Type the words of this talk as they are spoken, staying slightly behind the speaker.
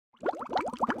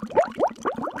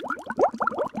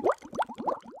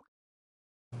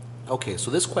Okay,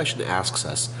 so this question asks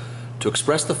us to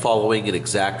express the following in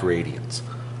exact radians.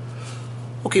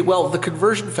 Okay, well, the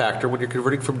conversion factor when you're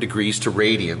converting from degrees to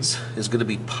radians is going to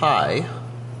be pi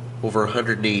over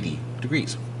 180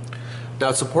 degrees. Now,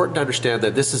 it's important to understand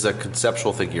that this is a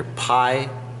conceptual thing here. Pi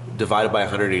divided by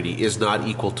 180 is not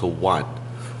equal to 1.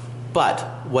 But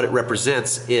what it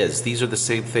represents is, these are the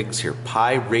same things here.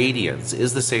 Pi radians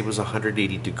is the same as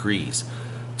 180 degrees.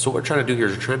 So what we're trying to do here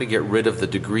is we're trying to get rid of the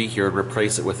degree here and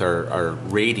replace it with our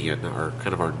radian, our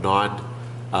kind of our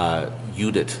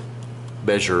non-unit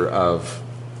measure of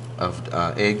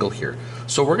angle here.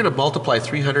 So we're going to multiply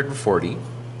 340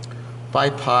 by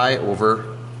pi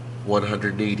over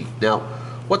 180. Now,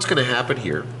 what's going to happen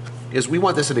here is we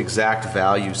want this in exact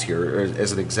values here, or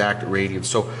as an exact radian.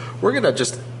 So we're going to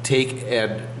just take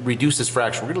and reduce this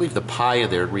fraction. We're going to leave the pi in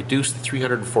there and reduce the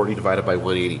 340 divided by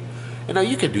 180. And now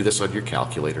you can do this on your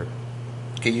calculator.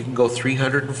 Okay, you can go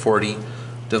 340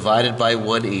 divided by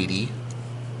 180.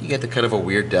 You get the kind of a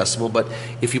weird decimal, but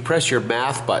if you press your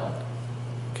math button,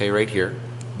 okay, right here,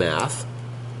 math,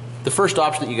 the first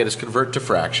option that you get is convert to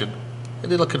fraction,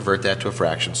 and it'll convert that to a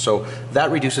fraction. So that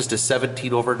reduces to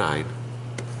 17 over 9.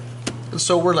 And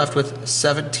so we're left with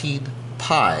 17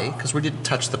 pi, because we didn't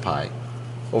touch the pi,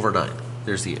 over 9.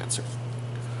 There's the answer.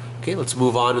 Okay, let's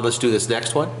move on and let's do this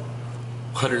next one.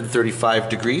 135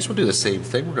 degrees, we'll do the same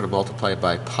thing. We're going to multiply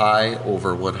by pi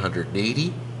over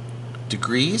 180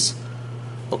 degrees.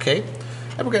 Okay,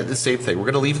 and we're going to do the same thing. We're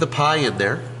going to leave the pi in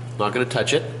there, not going to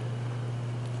touch it,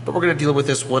 but we're going to deal with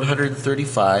this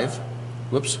 135,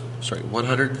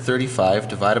 135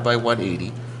 divided by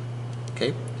 180.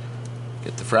 Okay,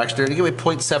 get the fraction there. And you give me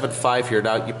 0.75 here.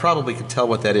 Now, you probably can tell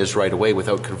what that is right away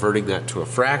without converting that to a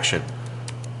fraction.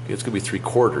 Okay, it's going to be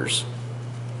 3/4.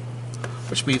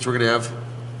 Which means we're going to have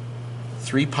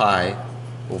 3 pi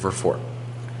over 4.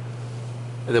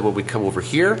 And then when we come over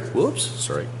here, whoops,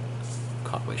 sorry,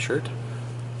 caught my shirt.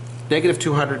 Negative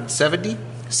 270,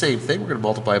 same thing. We're going to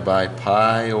multiply by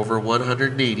pi over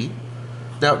 180.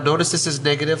 Now, notice this is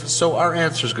negative, so our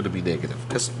answer is going to be negative,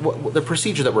 because the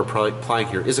procedure that we're applying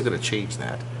here isn't going to change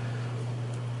that.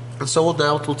 And so we'll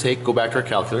go back to our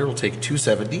calculator, we'll take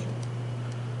 270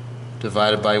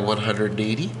 divided by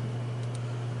 180.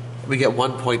 We get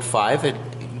 1.5, and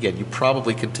again, you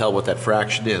probably can tell what that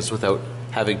fraction is without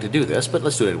having to do this, but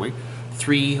let's do it anyway.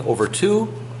 3 over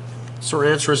 2, so our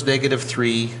answer is negative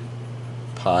 3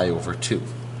 pi over 2.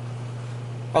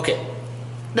 Okay,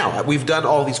 now we've done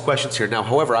all these questions here. Now,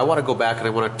 however, I want to go back and I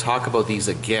want to talk about these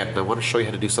again, and I want to show you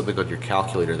how to do something on your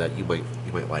calculator that you might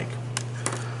like.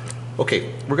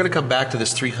 Okay, we're going to come back to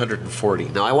this 340.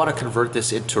 Now, I want to convert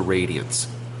this into radians.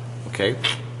 Okay,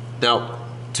 now,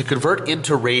 to convert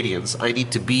into radians, I need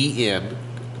to be in,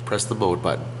 press the mode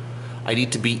button, I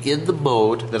need to be in the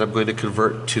mode that I'm going to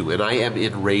convert to, and I am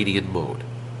in radian mode.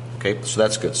 Okay, so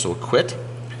that's good. So quit.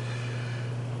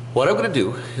 What I'm going to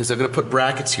do is I'm going to put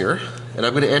brackets here, and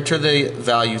I'm going to enter the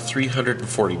value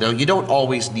 340. Now, you don't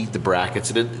always need the brackets,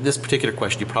 and in this particular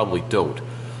question, you probably don't.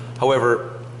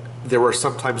 However, there are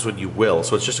some times when you will,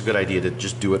 so it's just a good idea to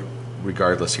just do it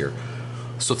regardless here.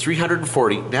 So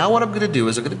 340. Now what I'm going to do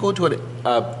is I'm going to go into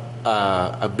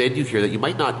a menu here that you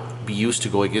might not be used to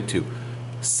going into.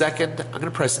 Second, I'm going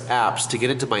to press apps to get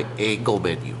into my angle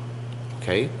menu.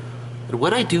 Okay? And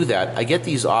when I do that, I get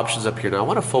these options up here. Now I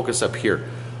want to focus up here.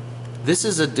 This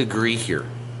is a degree here.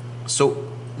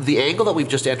 So the angle that we've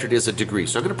just entered is a degree.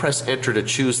 So I'm going to press enter to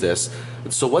choose this.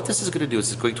 And so what this is going to do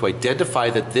is it's going to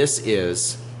identify that this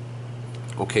is,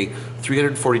 okay,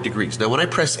 340 degrees. Now when I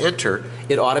press enter,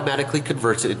 it automatically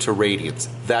converts it into radians.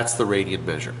 That's the radian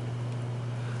measure.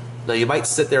 Now you might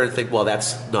sit there and think, well,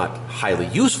 that's not highly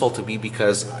useful to me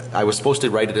because I was supposed to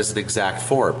write it as an exact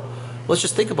form. Let's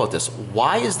just think about this.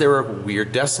 Why is there a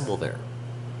weird decimal there?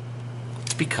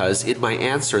 It's because in my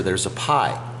answer there's a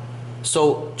pi.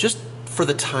 So just for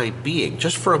the time being,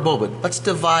 just for a moment, let's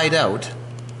divide out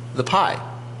the pi.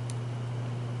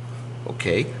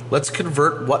 Okay, let's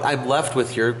convert what I'm left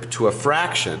with here to a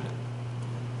fraction,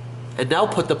 and now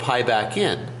put the pi back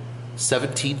in,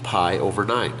 17 pi over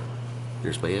 9.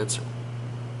 Here's my answer.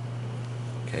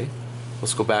 Okay,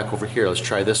 let's go back over here. Let's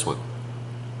try this one.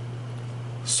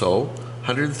 So,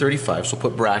 135, so we'll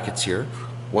put brackets here,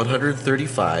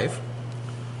 135.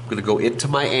 I'm going to go into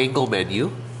my angle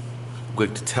menu. I'm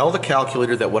going to tell the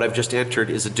calculator that what I've just entered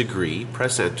is a degree,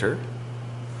 press enter.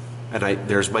 And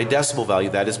there's my decimal value,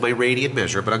 that is my radian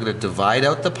measure, but I'm going to divide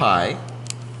out the pi,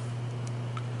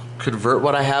 convert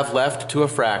what I have left to a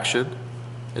fraction,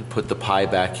 and put the pi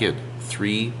back in,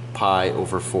 3 pi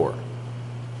over 4.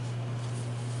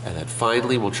 And then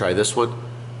finally, we'll try this one.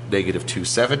 negative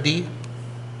 270.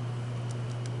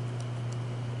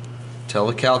 Tell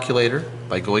the calculator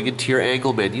by going into your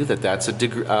angle menu that that's a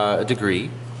degree.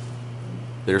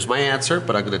 There's my answer,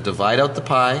 but I'm going to divide out the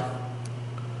pi,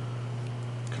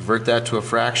 convert that to a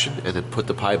fraction, and then put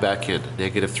the pi back in,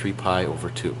 negative 3 pi over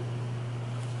 2.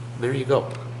 There you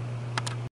go.